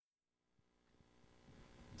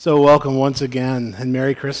So welcome once again, and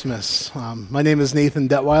Merry Christmas. My name is Nathan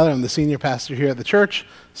Detweiler. I'm the senior pastor here at the church,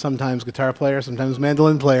 sometimes guitar player, sometimes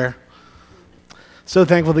mandolin player. So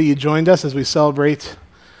thankful that you joined us as we celebrate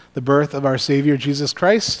the birth of our Savior, Jesus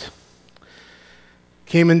Christ.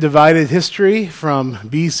 Came in divided history from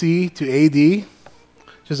BC to AD,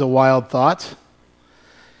 which is a wild thought.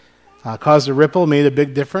 Caused a ripple, made a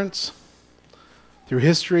big difference through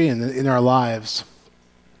history and in our lives.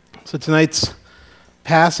 So tonight's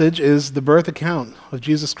passage is the birth account of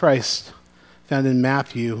Jesus Christ, found in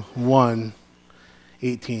Matthew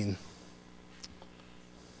 1:18.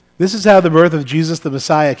 This is how the birth of Jesus the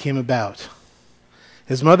Messiah came about.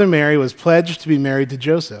 His mother Mary was pledged to be married to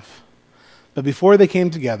Joseph, but before they came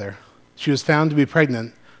together, she was found to be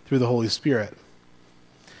pregnant through the Holy Spirit.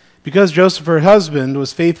 Because Joseph, her husband,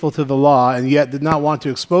 was faithful to the law and yet did not want to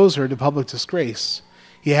expose her to public disgrace,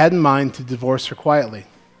 he had in mind to divorce her quietly.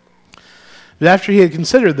 But after he had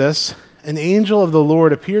considered this, an angel of the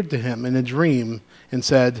Lord appeared to him in a dream and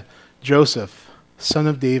said, "Joseph, son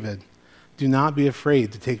of David, do not be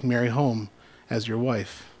afraid to take Mary home as your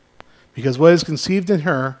wife, because what is conceived in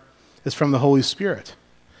her is from the Holy Spirit.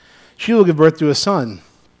 She will give birth to a son,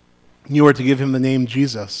 and you are to give him the name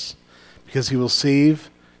Jesus, because he will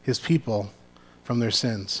save his people from their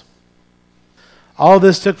sins." All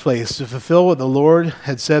this took place to fulfill what the Lord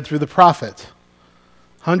had said through the prophet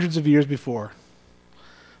hundreds of years before.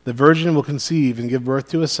 The virgin will conceive and give birth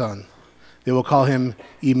to a son. They will call him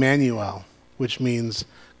Emmanuel, which means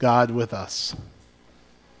God with us.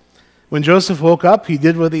 When Joseph woke up, he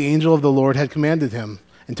did what the angel of the Lord had commanded him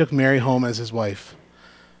and took Mary home as his wife.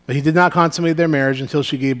 But he did not consummate their marriage until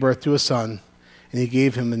she gave birth to a son, and he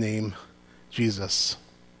gave him the name Jesus.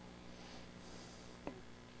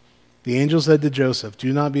 The angel said to Joseph,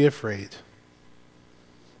 "Do not be afraid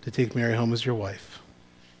to take Mary home as your wife.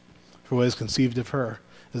 For what is conceived of her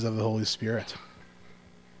is of the Holy Spirit."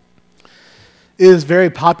 It is very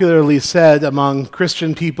popularly said among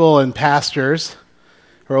Christian people and pastors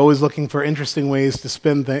who are always looking for interesting ways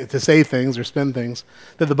to say things or spin things,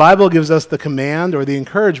 that the Bible gives us the command or the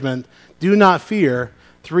encouragement, "Do not fear,"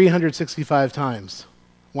 365 times,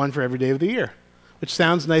 one for every day of the year, which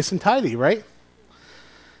sounds nice and tidy, right?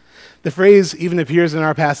 The phrase even appears in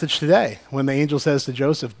our passage today when the angel says to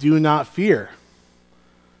Joseph, "Do not fear.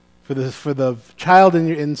 For the child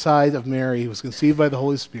inside of Mary who was conceived by the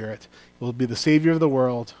Holy Spirit will be the Savior of the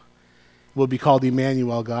world, will be called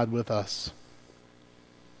Emmanuel, God with us."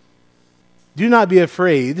 Do not be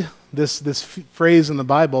afraid. This phrase in the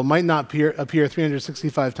Bible might not appear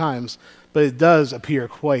 365 times, but it does appear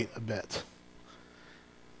quite a bit.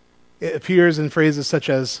 It appears in phrases such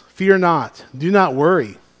as, "Fear not, do not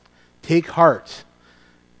worry, take heart,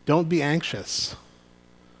 don't be anxious,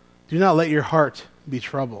 do not let your heart be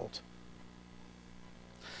troubled."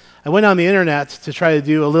 I went on the internet to try to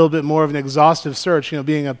do a little bit more of an exhaustive search.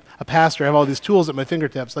 Being a pastor, I have all these tools at my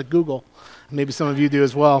fingertips, like Google. Maybe some of you do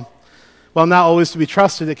as well. While not always to be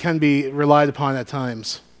trusted, it can be relied upon at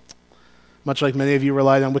times. Much like many of you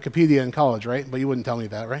relied on Wikipedia in college, right? But you wouldn't tell me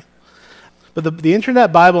that, right? But the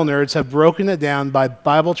internet Bible nerds have broken it down by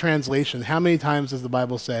Bible translation. How many times does the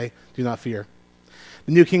Bible say, "Do not fear"?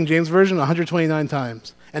 The New King James Version, 129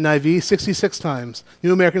 times. NIV, 66 times.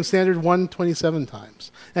 New American Standard, 127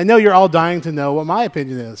 times. And I know you're all dying to know what my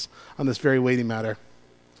opinion is on this very weighty matter.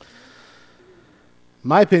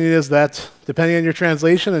 My opinion is that, depending on your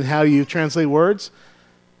translation and how you translate words,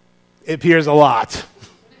 it appears a lot.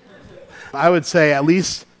 I would say at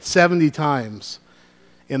least 70 times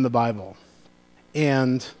in the Bible.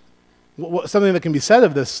 And something that can be said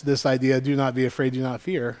of this idea, "Do not be afraid, do not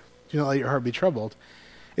fear, do not let your heart be troubled,"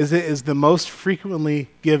 is it is the most frequently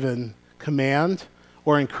given command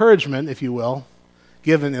or encouragement, if you will,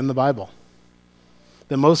 given in the Bible.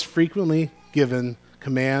 The most frequently given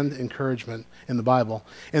command, encouragement in the Bible.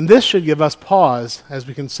 And this should give us pause as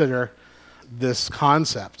we consider this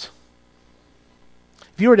concept.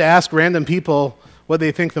 If you were to ask random people what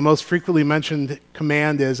they think the most frequently mentioned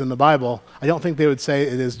command is in the Bible, I don't think they would say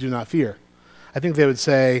it is "do not fear." I think they would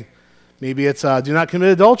say, maybe it's "do not commit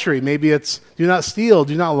adultery." Maybe it's "do not steal,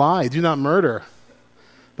 do not lie, do not murder."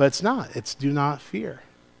 But it's not. It's "do not fear.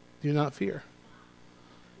 Do not fear."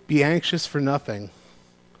 "Be anxious for nothing,"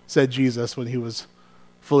 said Jesus when he was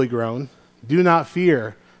fully grown. "Do not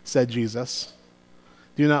fear," said Jesus.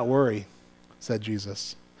 "Do not worry," said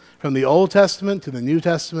Jesus. From the Old Testament to the New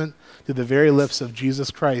Testament to the very lips of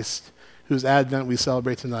Jesus Christ, whose advent we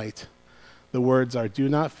celebrate tonight, the words are "do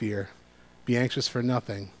not fear, be anxious for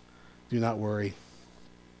nothing, do not worry."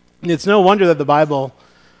 And it's no wonder that the Bible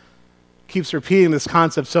keeps repeating this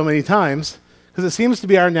concept so many times, because it seems to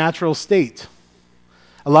be our natural state.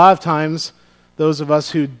 A lot of times, those of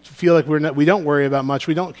us who feel like we don't worry about much,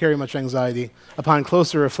 we don't carry much anxiety, upon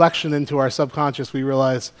closer reflection into our subconscious, we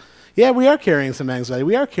realize, yeah, we are carrying some anxiety.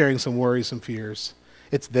 We are carrying some worries, some fears.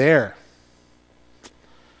 It's there.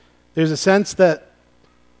 There's a sense that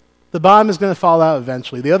the bottom is going to fall out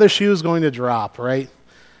eventually. The other shoe is going to drop, right?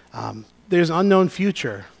 There's an unknown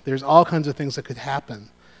future. There's all kinds of things that could happen.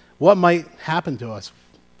 What might happen to us?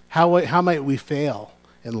 How might we fail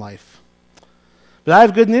in life? But I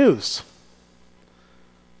have good news,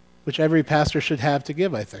 which every pastor should have to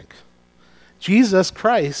give, I think. Jesus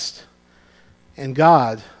Christ and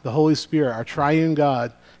God, the Holy Spirit, our triune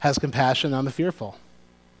God, has compassion on the fearful.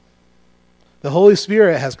 The Holy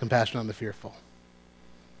Spirit has compassion on the fearful.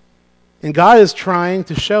 And God is trying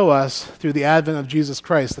to show us through the advent of Jesus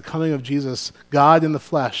Christ, the coming of Jesus, God in the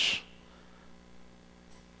flesh,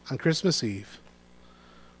 on Christmas Eve,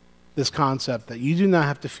 this concept that you do not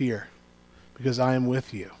have to fear because I am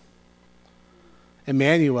with you.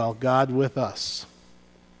 Emmanuel, God with us.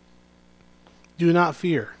 Do not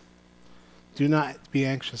fear. Do not be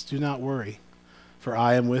anxious. Do not worry, for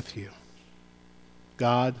I am with you.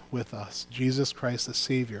 God with us. Jesus Christ, the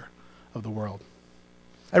Savior of the world.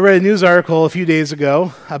 I read a news article a few days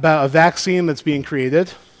ago about a vaccine that's being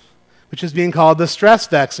created, which is being called the stress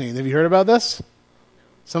vaccine. Have you heard about this?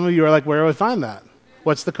 Some of you are like, where do I find that?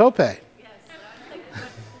 What's the copay?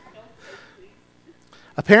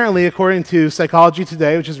 Apparently, according to Psychology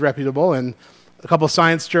Today, which is reputable, and a couple of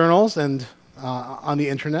science journals and on the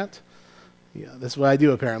internet, yeah, this is what I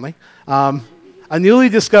do apparently, a newly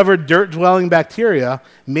discovered dirt-dwelling bacteria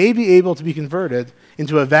may be able to be converted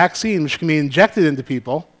into a vaccine which can be injected into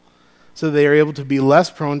people so they are able to be less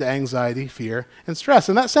prone to anxiety, fear, and stress.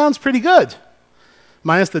 And that sounds pretty good,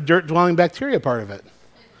 minus the dirt-dwelling bacteria part of it.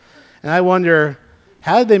 And I wonder,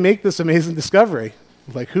 how did they make this amazing discovery?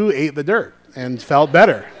 Like, who ate the dirt and felt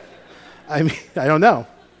better? I mean, I don't know.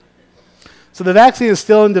 So the vaccine is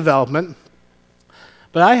still in development,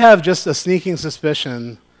 but I have just a sneaking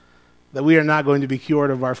suspicion that we are not going to be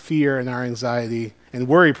cured of our fear and our anxiety and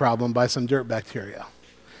worry problem by some dirt bacteria.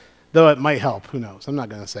 Though it might help, who knows? I'm not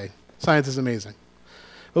going to say. Science is amazing.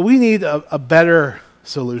 But we need a better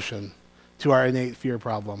solution to our innate fear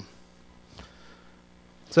problem.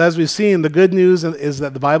 So as we've seen, the good news is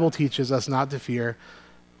that the Bible teaches us not to fear,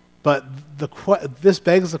 but this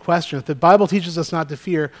begs the question, if the Bible teaches us not to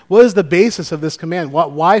fear, what is the basis of this command?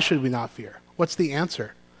 Why should we not fear? What's the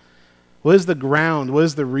answer? What is the ground? What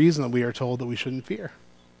is the reason that we are told that we shouldn't fear?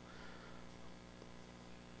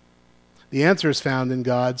 The answer is found in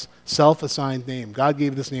God's self-assigned name. God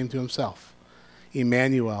gave this name to himself.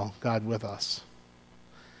 Emmanuel, God with us.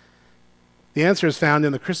 The answer is found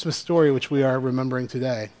in the Christmas story which we are remembering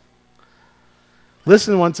today.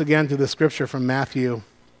 Listen once again to the scripture from Matthew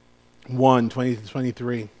 1,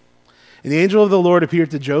 20-23. And the angel of the Lord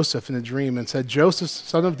appeared to Joseph in a dream and said, Joseph,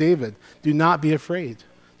 son of David, do not be afraid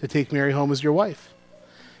to take Mary home as your wife,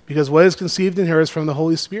 because what is conceived in her is from the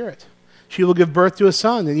Holy Spirit. She will give birth to a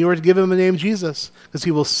son, and you are to give him the name Jesus, because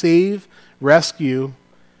he will rescue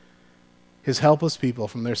his helpless people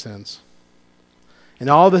from their sins. And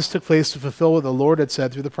all this took place to fulfill what the Lord had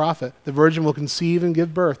said through the prophet. The virgin will conceive and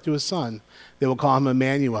give birth to a son. They will call him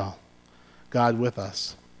Emmanuel, God with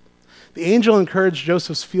us. The angel encouraged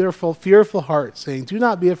Joseph's fearful heart, saying, do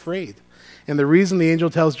not be afraid. And the reason the angel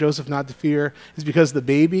tells Joseph not to fear is because the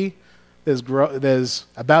baby that is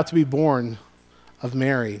about to be born of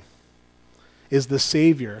Mary is the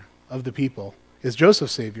Savior of the people, is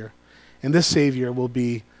Joseph's Savior. And this Savior will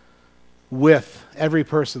be with every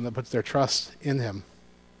person that puts their trust in him.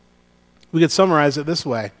 We could summarize it this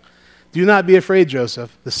way. Do not be afraid,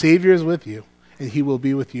 Joseph. The Savior is with you, and he will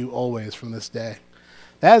be with you always from this day.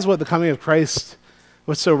 That is what the coming of Christ,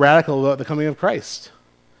 what's so radical about the coming of Christ.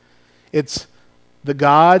 It's the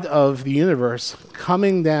God of the universe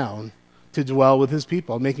coming down to dwell with his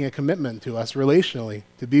people, making a commitment to us relationally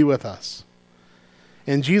to be with us.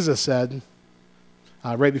 And Jesus said,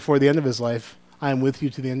 right before the end of his life, I am with you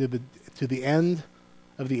to the end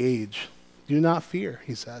of the age. Do not fear,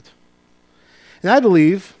 he said. And I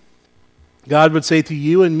believe God would say to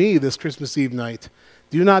you and me this Christmas Eve night,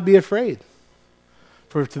 do not be afraid.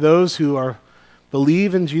 For to those who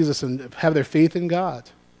believe in Jesus and have their faith in God,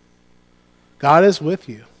 God is with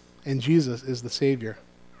you, and Jesus is the Savior.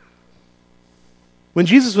 When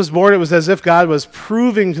Jesus was born, it was as if God was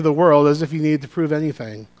proving to the world, as if he needed to prove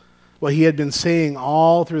anything, what he had been saying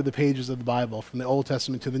all through the pages of the Bible, from the Old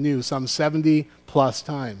Testament to the New, some 70 plus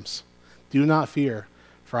times. Do not fear,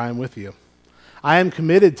 for I am with you. I am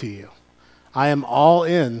committed to you. I am all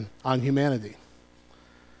in on humanity.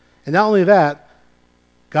 And not only that,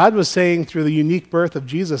 God was saying through the unique birth of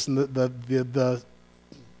Jesus and the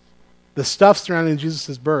stuff surrounding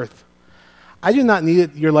Jesus' birth, I do not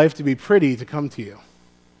need your life to be pretty to come to you.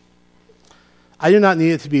 I do not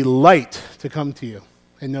need it to be light to come to you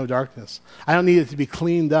and no darkness. I don't need it to be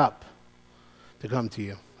cleaned up to come to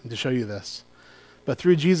you and to show you this. But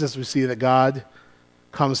through Jesus, we see that God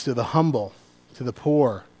comes to the humble, to the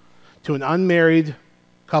poor, to an unmarried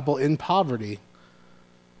couple in poverty,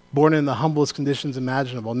 born in the humblest conditions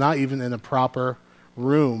imaginable, not even in a proper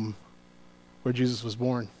room where Jesus was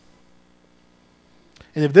born.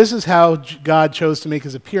 And if this is how God chose to make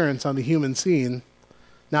his appearance on the human scene,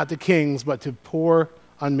 not to kings, but to poor,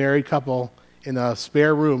 unmarried couple in a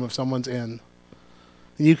spare room of someone's inn,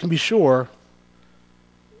 then you can be sure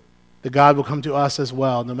that God will come to us as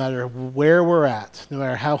well, no matter where we're at, no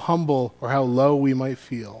matter how humble or how low we might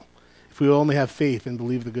feel, if we will only have faith and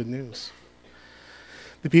believe the good news.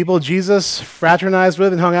 The people Jesus fraternized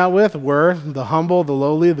with and hung out with were the humble, the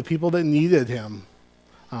lowly, the people that needed him.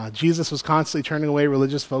 Jesus was constantly turning away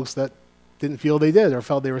religious folks that didn't feel they did or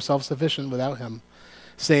felt they were self-sufficient without him,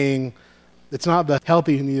 saying, it's not the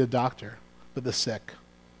healthy who need a doctor, but the sick.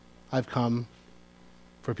 I've come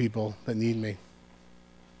for people that need me.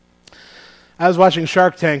 I was watching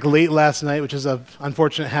Shark Tank late last night, which is an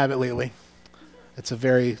unfortunate habit lately. It's a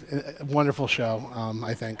very wonderful show,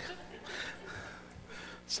 I think.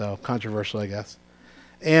 So controversial, I guess.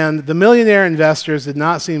 And the millionaire investors did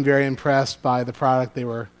not seem very impressed by the product they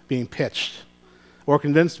were being pitched or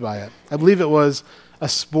convinced by it. I believe it was a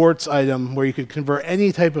sports item where you could convert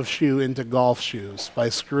any type of shoe into golf shoes by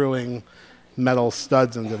screwing metal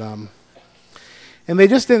studs into them. And they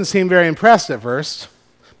just didn't seem very impressed at first.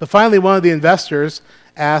 But finally, one of the investors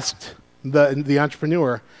asked the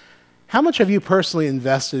entrepreneur, how much have you personally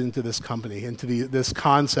invested into this company, into this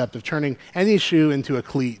concept of turning any shoe into a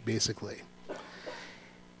cleat, basically?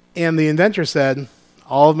 And the inventor said,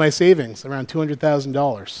 all of my savings, around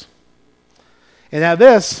 $200,000. And at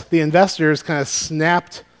this, the investors kind of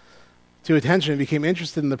snapped to attention and became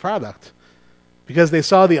interested in the product because they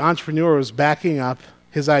saw the entrepreneur was backing up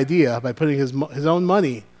his idea by putting his own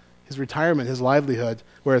money, his retirement, his livelihood,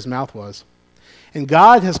 where his mouth was. And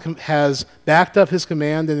God has backed up his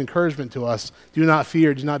command and encouragement to us. Do not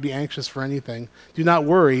fear, do not be anxious for anything. Do not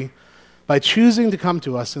worry by choosing to come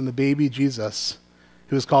to us in the baby Jesus,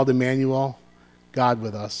 who is called Emmanuel, God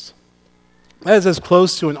with us. That is as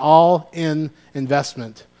close to an all-in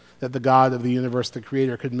investment that the God of the universe, the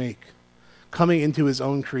Creator, could make. Coming into his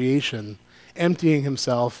own creation, emptying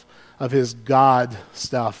himself of his God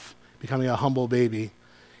stuff, becoming a humble baby,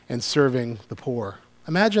 and serving the poor.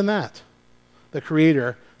 Imagine that. The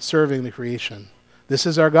Creator serving the creation. This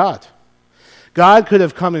is our God. God could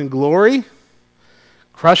have come in glory,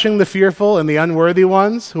 crushing the fearful and the unworthy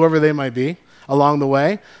ones, whoever they might be, along the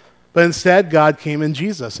way. But instead, God came in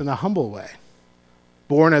Jesus in a humble way,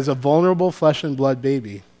 born as a vulnerable flesh and blood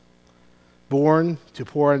baby, born to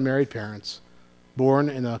poor unmarried parents, born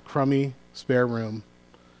in a crummy spare room,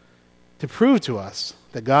 to prove to us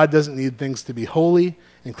that God doesn't need things to be holy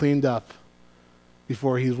and cleaned up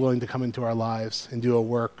before he's willing to come into our lives and do a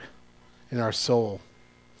work in our soul.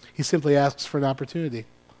 He simply asks for an opportunity.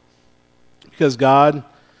 Because God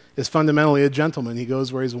is fundamentally a gentleman. He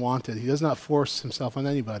goes where he's wanted. He does not force himself on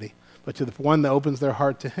anybody. But to the one that opens their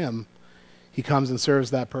heart to him, he comes and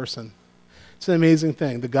serves that person. It's an amazing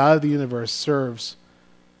thing. The God of the universe serves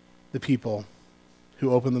the people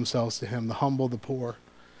who open themselves to him, the humble, the poor.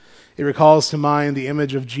 It recalls to mind the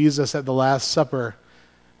image of Jesus at the Last Supper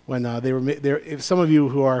when they were there. If some of you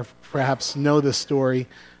who are perhaps know this story,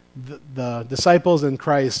 the disciples and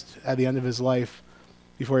Christ at the end of his life,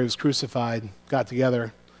 before he was crucified, got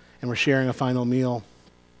together and were sharing a final meal.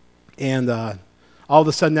 And all of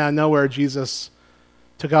a sudden, out of nowhere, Jesus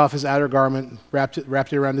took off his outer garment, wrapped it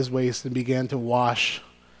around his waist, and began to wash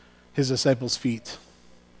his disciples' feet.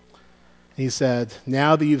 And he said,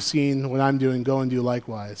 now that you've seen what I'm doing, go and do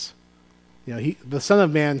likewise. You know, the Son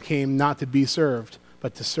of Man came not to be served,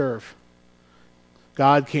 but to serve.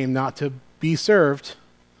 God came not to be served,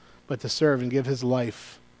 but to serve and give his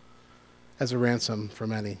life as a ransom for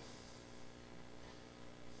many.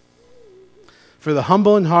 For the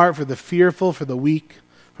humble in heart, for the fearful, for the weak,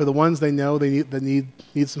 for the ones they know that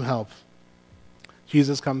need some help,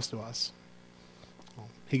 Jesus comes to us.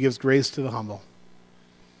 He gives grace to the humble.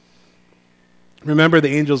 Remember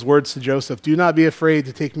the angel's words to Joseph, do not be afraid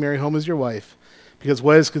to take Mary home as your wife, because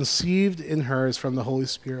what is conceived in her is from the Holy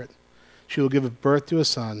Spirit. She will give birth to a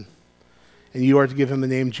son, and you are to give him the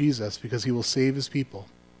name Jesus, because he will save his people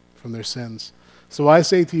from their sins. So I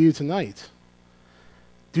say to you tonight,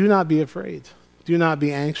 do not be afraid. Do not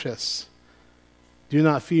be anxious. Do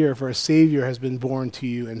not fear, for a Savior has been born to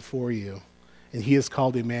you and for you, and he is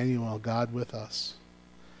called Emmanuel, God with us.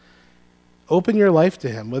 Open your life to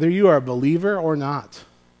him, whether you are a believer or not.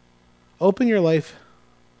 Open your life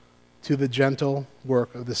to the gentle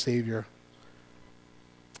work of the Savior.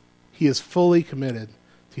 He is fully committed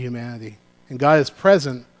to humanity, and God is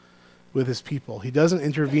present with his people. He doesn't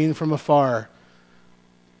intervene from afar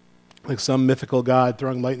like some mythical god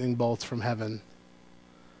throwing lightning bolts from heaven,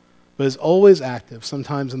 but is always active,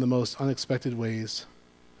 sometimes in the most unexpected ways,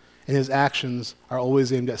 and his actions are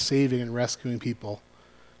always aimed at saving and rescuing people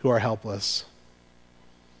who are helpless,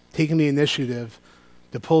 taking the initiative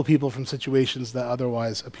to pull people from situations that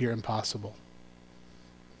otherwise appear impossible.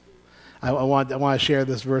 I want to share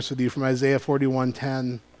this verse with you from Isaiah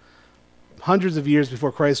 41:10. Hundreds of years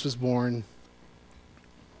before Christ was born,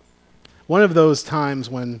 one of those times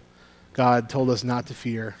when God told us not to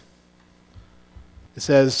fear. It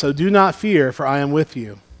says, "So do not fear, for I am with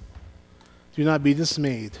you. Do not be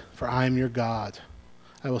dismayed, for I am your God.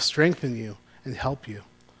 I will strengthen you and help you.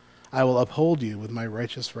 I will uphold you with my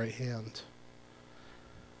righteous right hand."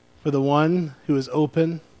 For the one who is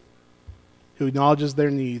open, who acknowledges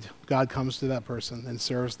their need, God comes to that person and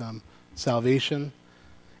serves them salvation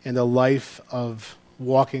and a life of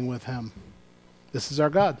walking with him. This is our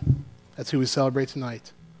God. That's who we celebrate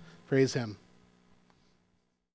tonight. Praise him.